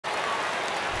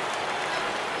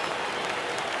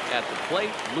At the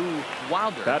plate, Lou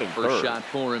Wilder. Batting First third. shot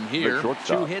for him here.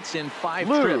 2 hits in 5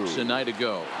 trips a night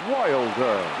ago.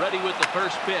 Wilder. Ready with the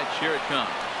first pitch. Here it comes.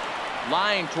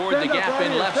 Lying toward the gap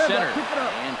in left center.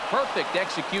 And perfect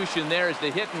execution there as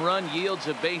the hit and run yields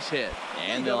a base hit.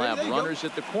 And they'll have runners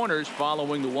at the corners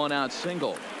following the 1-out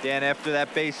single. Dan, after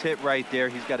that base hit right there,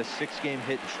 he's got a 6-game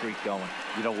hitting streak going.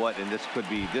 You know what? And this could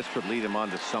lead him on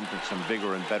to some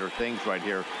bigger and better things right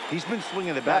here. He's been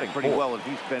swinging the bat pretty well, and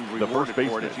he's been rewarded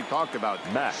for it, as you talked about.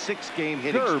 6-game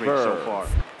hitting streak so far.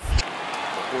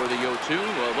 Before the 0-2,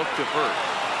 a look to first.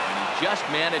 And he just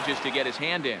manages to get his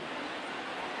hand in.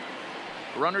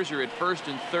 Runners are at first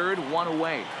and third, 1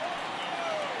 away.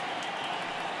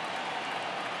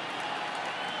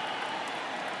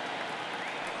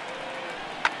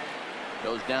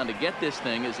 Goes down to get this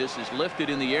thing as this is lifted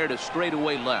in the air to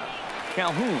straightaway left.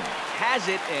 Calhoun has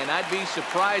it, and I'd be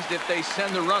surprised if they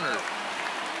send the runner.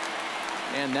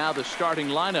 And now the starting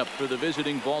lineup for the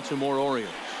visiting Baltimore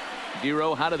Orioles.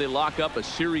 Dero, how do they lock up a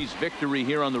series victory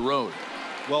here on the road?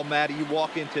 Well, Matty, you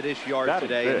walk into this yard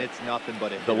today, and it's nothing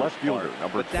but a the left fielder,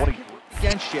 number 20.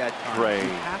 Against you at times. You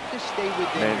have to stay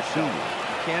within yourself.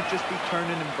 You can't just be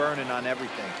turning and burning on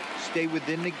everything. Stay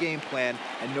within the game plan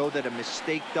and know that a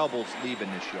mistake doubles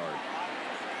leaving this yard.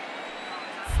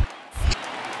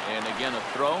 And again a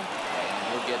throw, and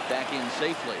he'll get back in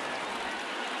safely.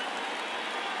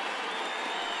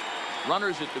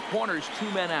 Runners at the corners, 2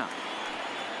 men out.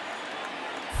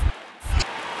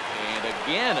 And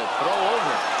again a throw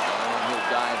over, and he'll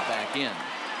dive back in.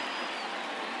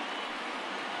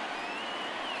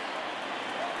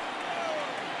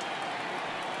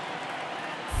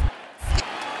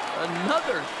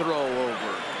 Another throw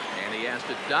over, and he has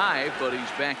to dive, but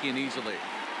he's back in easily.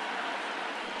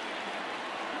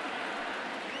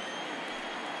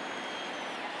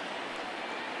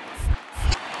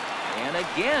 And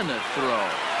again a throw,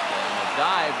 and a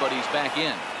dive, but he's back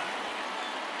in.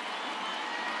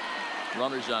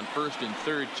 Runners on first and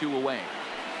third, 2 away.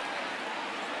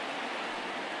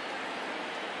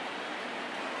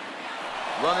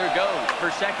 Runner goes for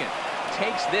second.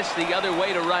 Takes this the other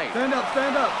way to right. Stand up,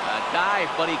 stand up. A dive,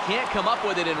 but he can't come up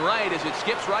with it in right as it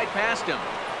skips right past him.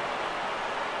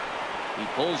 He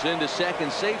pulls into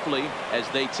second safely as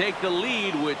they take the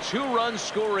lead with 2 runs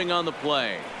scoring on the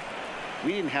play.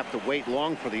 We didn't have to wait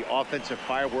long for the offensive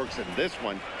fireworks in this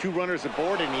one. 2 runners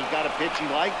aboard, and he got a pitch he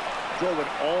liked. Drove it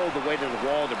all the way to the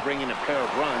wall to bring in a pair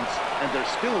of runs, and they're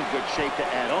still in good shape to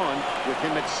add on with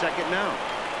him at second now.